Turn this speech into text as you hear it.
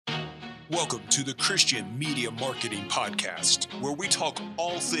Welcome to the Christian Media Marketing Podcast, where we talk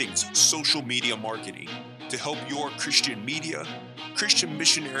all things social media marketing to help your Christian media, Christian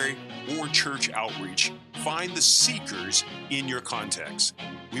missionary, or church outreach find the seekers in your context.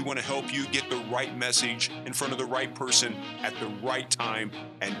 We want to help you get the right message in front of the right person at the right time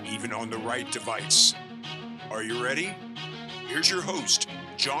and even on the right device. Are you ready? Here's your host,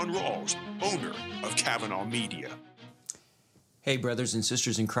 John Rawls, owner of Kavanaugh Media. Hey, brothers and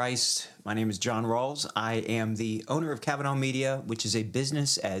sisters in Christ. My name is John Rawls. I am the owner of Kavanaugh Media, which is a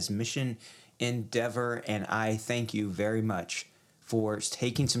business as mission endeavor, and I thank you very much for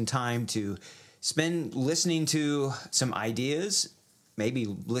taking some time to spend listening to some ideas, maybe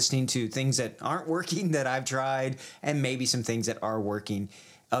listening to things that aren't working that I've tried, and maybe some things that are working,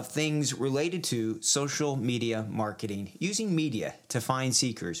 of things related to social media marketing, using media to find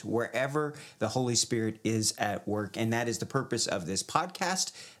seekers wherever the Holy Spirit is at work. And that is the purpose of this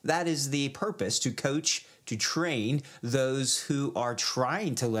podcast. That is the purpose, to coach, to train those who are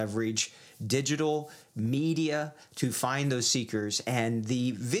trying to leverage digital media to find those seekers. And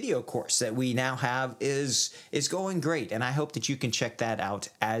the video course that we now have is going great, and I hope that you can check that out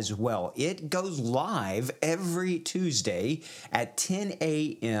as well. It goes live every Tuesday at 10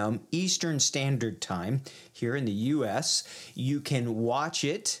 a.m. Eastern Standard Time here in the U.S. You can watch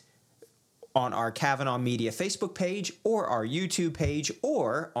it on our Kavanaugh Media Facebook page or our YouTube page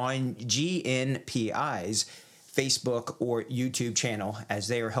or on GNPI's Facebook or YouTube channel, as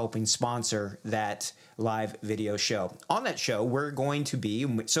they are helping sponsor that live video show. On that show, we're going to be,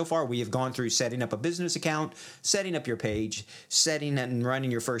 so far we have gone through setting up a business account, setting up your page, setting and running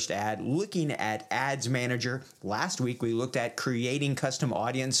your first ad, looking at Ads Manager. Last week, we looked at creating custom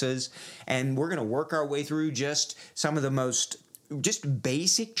audiences, and we're going to work our way through just some of the most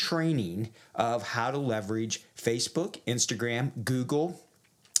basic training of how to leverage Facebook, Instagram, Google,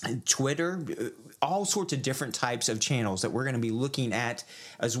 Twitter, all sorts of different types of channels that we're going to be looking at,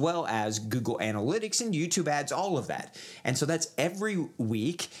 as well as Google Analytics and YouTube ads, all of that. And so that's every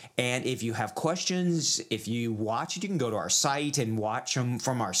week. And if you have questions, if you watch it, you can go to our site and watch them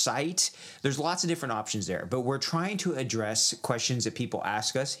from our site. There's lots of different options there, but we're trying to address questions that people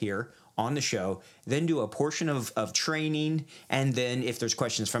ask us here on the show, then do a portion of training, and then if there's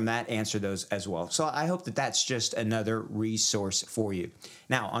questions from that, answer those as well. So I hope that that's just another resource for you.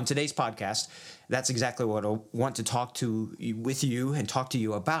 Now, on today's podcast, that's exactly what I want to talk to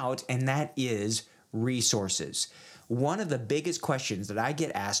you about, and that is resources. One of the biggest questions that I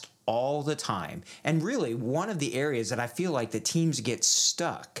get asked all the time, and really one of the areas that I feel like the teams get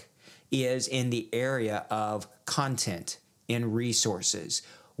stuck, is in the area of content and resources.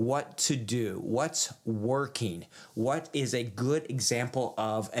 What to do, what's working, what is a good example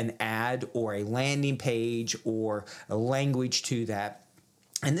of an ad or a landing page or a language to that.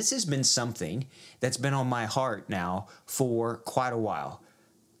 And this has been something that's been on my heart now for quite a while,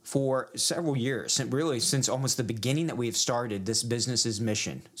 for several years, and really since almost the beginning that we have started this business's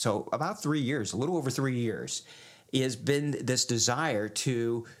mission. So about 3 years, a little over 3 years, has been this desire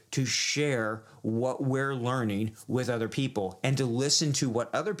to share what we're learning with other people and to listen to what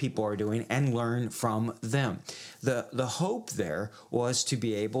other people are doing and learn from them. The hope there was to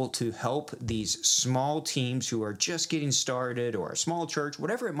be able to help these small teams who are just getting started, or a small church,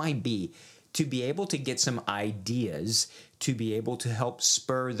 whatever it might be, to be able to get some ideas, to be able to help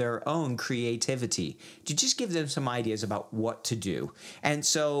spur their own creativity, to just give them some ideas about what to do. And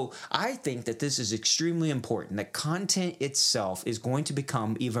so I think that this is extremely important, that content itself is going to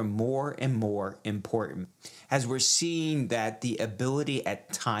become even more and more important, as we're seeing that the ability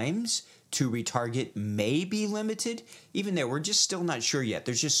at times to retarget may be limited. Even there, we're just still not sure yet.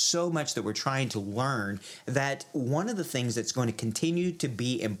 There's just so much that we're trying to learn, that one of the things that's going to continue to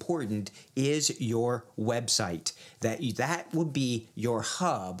be important is your website. That will be your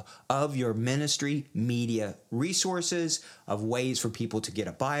hub of your ministry media resources, of ways for people to get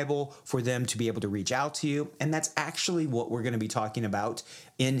a Bible, for them to be able to reach out to you. And that's actually what we're going to be talking about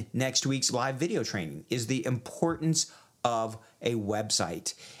in next week's live video training, is the importance of a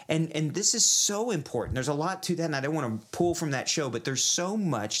website. And this is so important. There's a lot to that, and I don't want to pull from that show, but there's so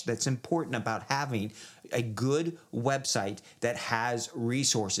much that's important about having a good website that has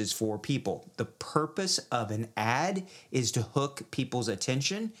resources for people. The purpose of an ad is to hook people's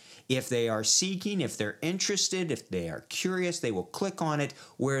attention. If they are seeking, if they're interested, if they are curious, they will click on it,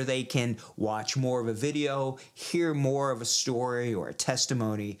 where they can watch more of a video, hear more of a story or a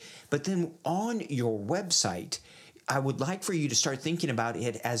testimony. But then on your website, I would like for you to start thinking about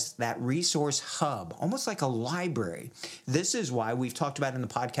it as that resource hub, almost like a library. This is why we've talked about in the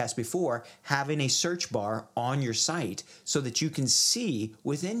podcast before, having a search bar on your site so that you can see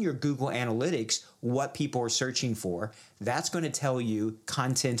within your Google Analytics what people are searching for. That's going to tell you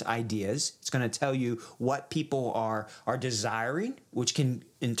content ideas. It's going to tell you what people are desiring, which can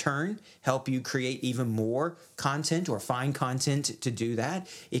in turn help you create even more content or find content to do that.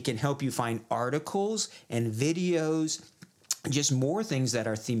 It can help you find articles and videos, just more things that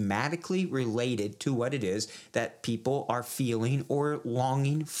are thematically related to what it is that people are feeling or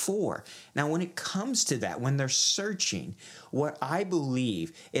longing for. Now, when it comes to that, when they're searching, what I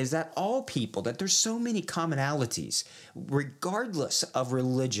believe is that all people, that there's so many commonalities, regardless of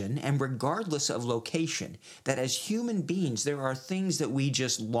religion and regardless of location, that as human beings, there are things that we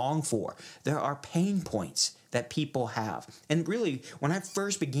just long for. There are pain points that people have. And really, when I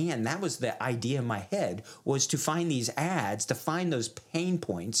first began, that was the idea in my head, was to find these ads, to find those pain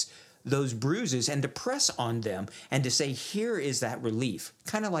points, those bruises, and to press on them and to say, here is that relief.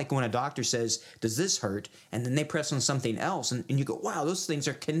 Kind of like when a doctor says, does this hurt? And then they press on something else and you go, wow, those things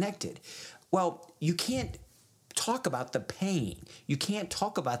are connected. Well, you can't talk about the pain. You can't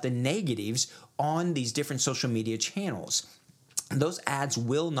talk about the negatives on these different social media channels. Those ads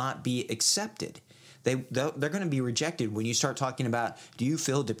will not be accepted. They're going to be rejected when you start talking about, do you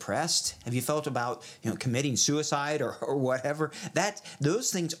feel depressed? Have you felt about committing suicide or whatever?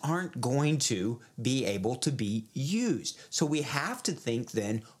 Those things aren't going to be able to be used. So we have to think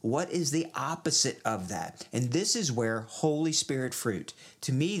then, what is the opposite of that? And this is where Holy Spirit fruit.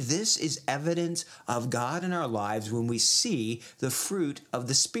 To me, this is evidence of God in our lives when we see the fruit of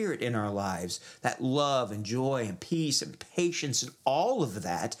the Spirit in our lives. That love and joy and peace and patience and all of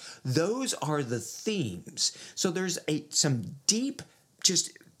that, those are the themes. So there's some deep,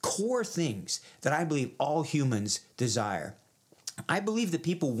 just core things that I believe all humans desire. I believe that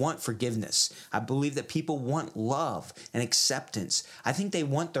people want forgiveness. I believe that people want love and acceptance. I think they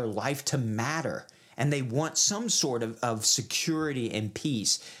want their life to matter, and they want some sort of security and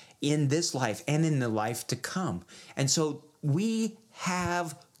peace in this life and in the life to come. And so we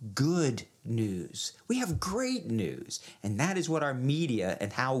have good news. We have great news. And that is what our media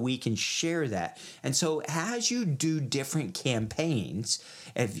and how we can share that. And so as you do different campaigns,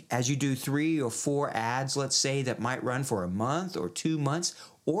 as you do 3 or 4 ads, let's say, that might run for a month or 2 months,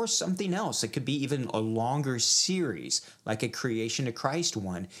 or something else, it could be even a longer series, like a Creation to Christ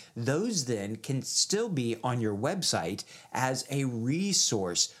one, those then can still be on your website as a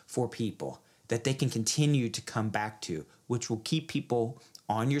resource for people that they can continue to come back to, which will keep people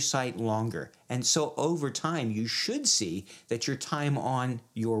on your site longer. And so over time, you should see that your time on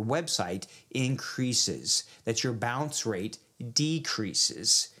your website increases, that your bounce rate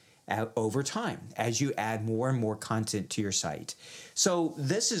decreases over time as you add more and more content to your site. So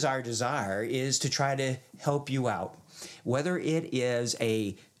this is our desire, is to try to help you out, whether it is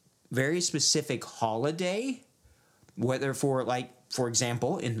a very specific holiday, whether for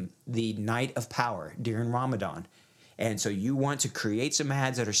example, in the Night of Power during Ramadan. And so you want to create some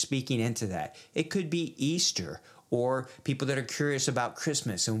ads that are speaking into that. It could be Easter, or people that are curious about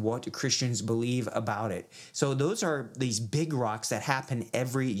Christmas and what the Christians believe about it. So those are these big rocks that happen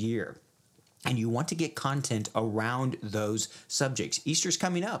every year. And you want to get content around those subjects. Easter's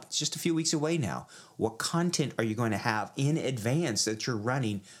coming up. It's just a few weeks away now. What content are you going to have in advance that you're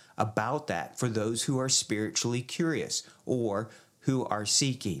running about that for those who are spiritually curious or who are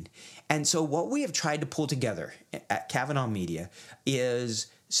seeking? And so what we have tried to pull together at Kavanaugh Media is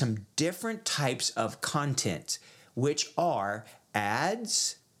some different types of content, which are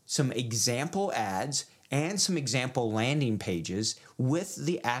ads, some example ads, and some example landing pages with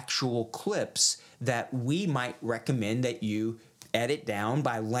the actual clips that we might recommend that you edit down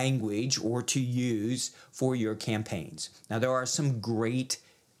by language or to use for your campaigns. Now, there are some great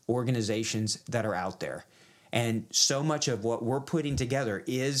organizations that are out there, and so much of what we're putting together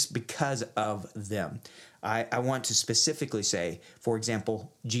is because of them. I want to specifically say, for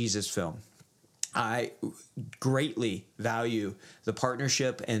example, Jesus Film. I greatly value the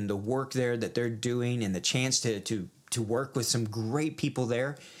partnership and the work there that they're doing, and the chance to work with some great people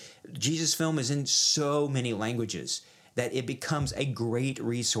there. Jesus Film is in so many languages that it becomes a great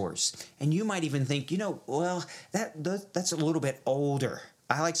resource. And you might even think, well, that's a little bit older.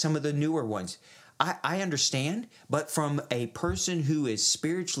 I like some of the newer ones. I understand, but from a person who is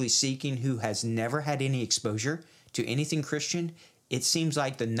spiritually seeking, who has never had any exposure to anything Christian, it seems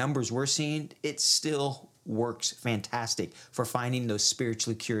like the numbers we're seeing, it still works fantastic for finding those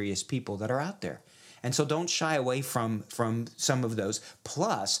spiritually curious people that are out there. And so don't shy away from some of those.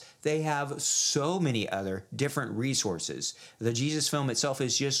 Plus, they have so many other different resources. The Jesus Film itself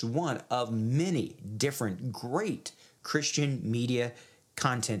is just one of many different great Christian media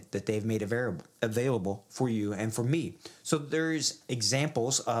content that they've made available for you and for me. So there's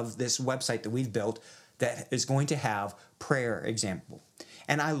examples of this website that we've built that is going to have prayer example.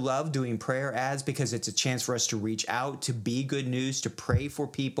 And I love doing prayer ads because it's a chance for us to reach out, to be good news, to pray for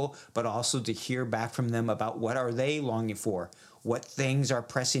people, but also to hear back from them about what are they longing for, what things are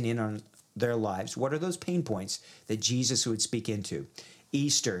pressing in on their lives, what are those pain points that Jesus would speak into.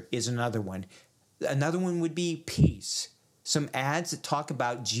 Easter is another one. Another one would be peace. Some ads that talk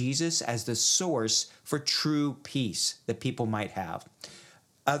about Jesus as the source for true peace that people might have.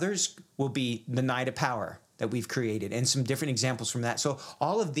 Others will be the Night of Power that we've created and some different examples from that. So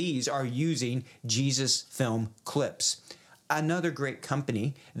all of these are using Jesus Film clips. Another great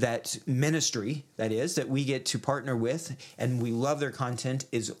company, that ministry, that we get to partner with, and we love their content,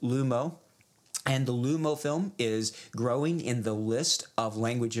 is Lumo. And the Lumo Film is growing in the list of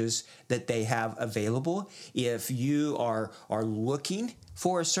languages that they have available. If you are looking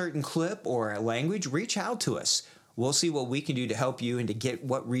for a certain clip or a language, reach out to us. We'll see what we can do to help you and to get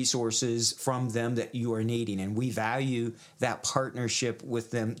what resources from them that you are needing. And we value that partnership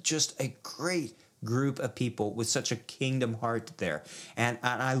with them. Just a great group of people with such a kingdom heart there. And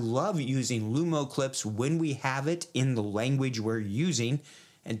I love using Lumo clips when we have it in the language we're using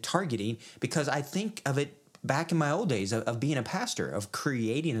and targeting, because I think of it back in my old days of being a pastor, of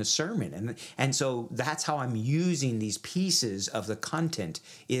creating a sermon. And so that's how I'm using these pieces of the content,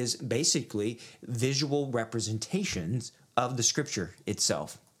 is basically visual representations of the scripture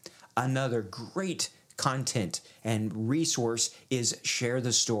itself. Another great content and resource is Share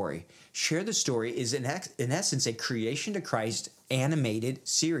the Story. Share the Story is in essence a Creation to Christ animated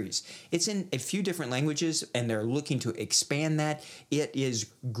series. It's in a few different languages and they're looking to expand that. It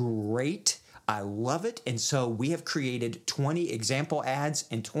is great. I love it. And so we have created 20 example ads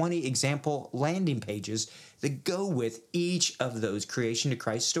and 20 example landing pages that go with each of those Creation to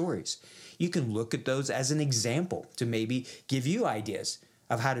Christ stories. You can look at those as an example to maybe give you ideas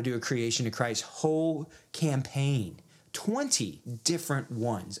of how to do a Creation to Christ whole campaign. 20 different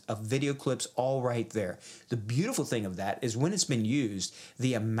ones of video clips all right there. The beautiful thing of that is when it's been used,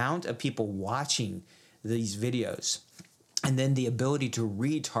 the amount of people watching these videos and then the ability to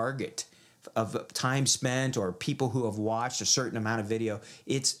retarget of time spent or people who have watched a certain amount of video,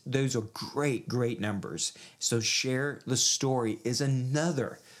 those are great numbers. So Share the Story is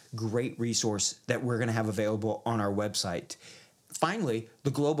another great resource that we're going to have available on our website. Finally,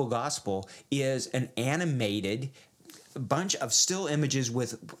 the Global Gospel is an animated bunch of still images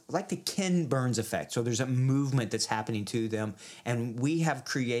with like the Ken Burns effect. So there's a movement that's happening to them. And we have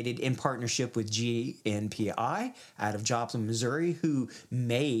created in partnership with GNPI out of Joplin, Missouri, who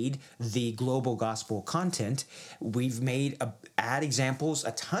made the Global Gospel content. We've made a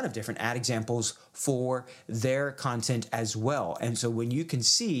ton of different ad examples for their content as well. And so when you can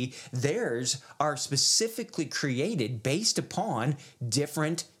see, theirs are specifically created based upon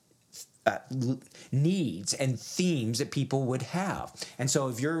different needs and themes that people would have. And so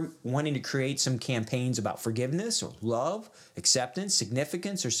if you're wanting to create some campaigns about forgiveness or love, acceptance,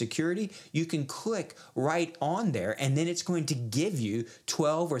 significance, or security, you can click right on there, and then it's going to give you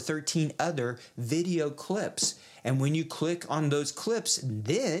 12 or 13 other video clips. And when you click on those clips,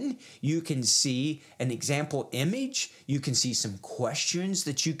 then you can see an example image. You can see some questions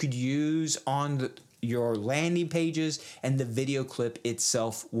that you could use on your landing pages, and the video clip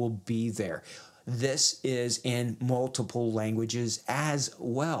itself will be there. This is in multiple languages as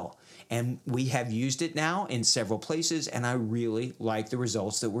well. And we have used it now in several places, and I really like the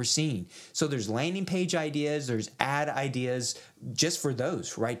results that we're seeing. So there's landing page ideas, there's ad ideas, just for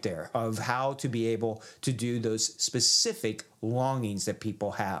those right there, of how to be able to do those specific longings that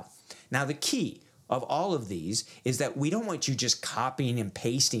people have. Now, the key of all of these is that we don't want you just copying and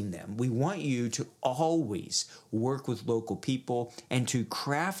pasting them. We want you to always work with local people and to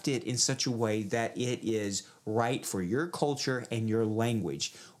craft it in such a way that it is right for your culture and your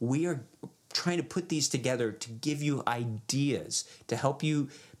language. We are trying to put these together to give you ideas, to help you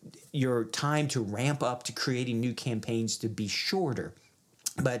your time to ramp up to creating new campaigns to be shorter.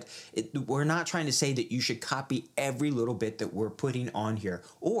 But we're not trying to say that you should copy every little bit that we're putting on here.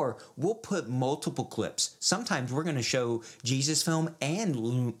 Or we'll put multiple clips. Sometimes we're going to show Jesus Film and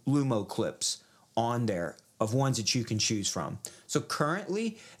Lumo clips on there of ones that you can choose from. So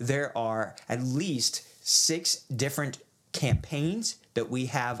currently there are at least 6 different campaigns that we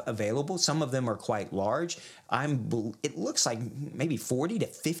have available. Some of them are quite large. It looks like maybe 40 to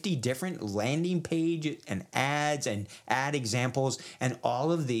 50 different landing page and ads and ad examples. And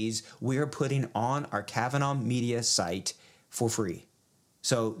all of these we're putting on our Kavanaugh Media site for free.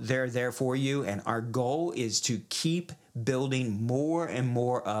 So they're there for you. And our goal is to keep building more and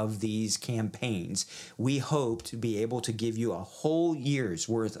more of these campaigns. We hope to be able to give you a whole year's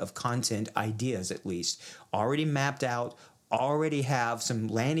worth of content ideas, at least, already mapped out, already have some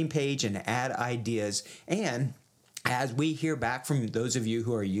landing page and ad ideas. And as we hear back from those of you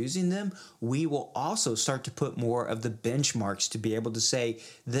who are using them, we will also start to put more of the benchmarks to be able to say,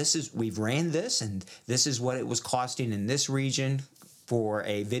 we've ran this and this is what it was costing in this region for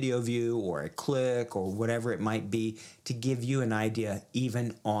a video view or a click or whatever it might be, to give you an idea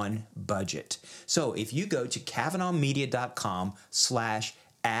even on budget. So if you go to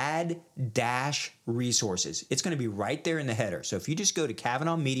KavanaughMedia.com/ad-resources, it's going to be right there in the header. So if you just go to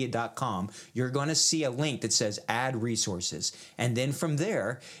KavanaughMedia.com, you're going to see a link that says add resources. And then from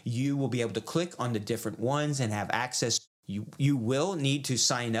there, you will be able to click on the different ones and have access. You will need to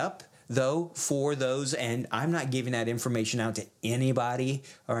sign up though for those, and I'm not giving that information out to anybody.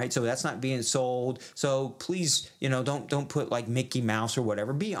 All right, so that's not being sold. So please, don't put like Mickey Mouse or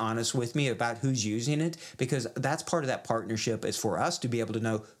whatever. Be honest with me about who's using it, because that's part of that partnership, is for us to be able to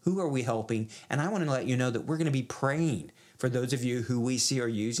know who are we helping. And I want to let you know that we're going to be praying for those of you who we see are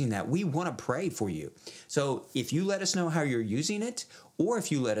using that. We want to pray for you. So if you let us know how you're using it, or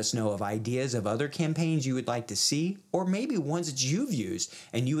if you let us know of ideas of other campaigns you would like to see, or maybe ones that you've used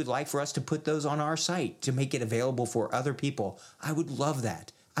and you would like for us to put those on our site to make it available for other people, I would love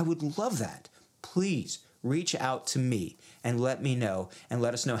that. I would love that. Please reach out to me and let me know, and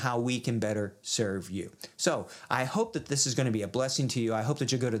let us know how we can better serve you. So I hope that this is going to be a blessing to you. I hope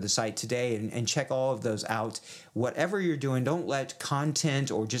that you go to the site today and check all of those out. Whatever you're doing, don't let content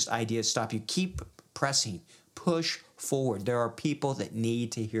or just ideas stop you. Keep pressing. Push forward. There are people that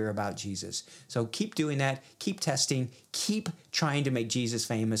need to hear about Jesus. So keep doing that. Keep testing. Keep trying to make Jesus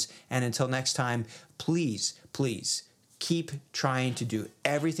famous. And until next time, please, please keep trying to do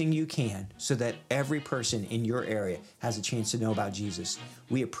everything you can so that every person in your area has a chance to know about Jesus.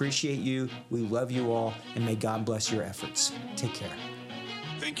 We appreciate you. We love you all. And may God bless your efforts. Take care.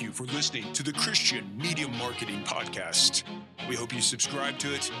 Thank you for listening to the Christian Media Marketing Podcast. We hope you subscribe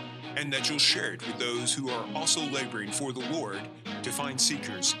to it and that you'll share it with those who are also laboring for the Lord to find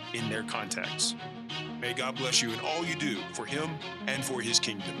seekers in their contacts. May God bless you in all you do for Him and for His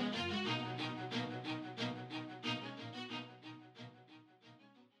kingdom.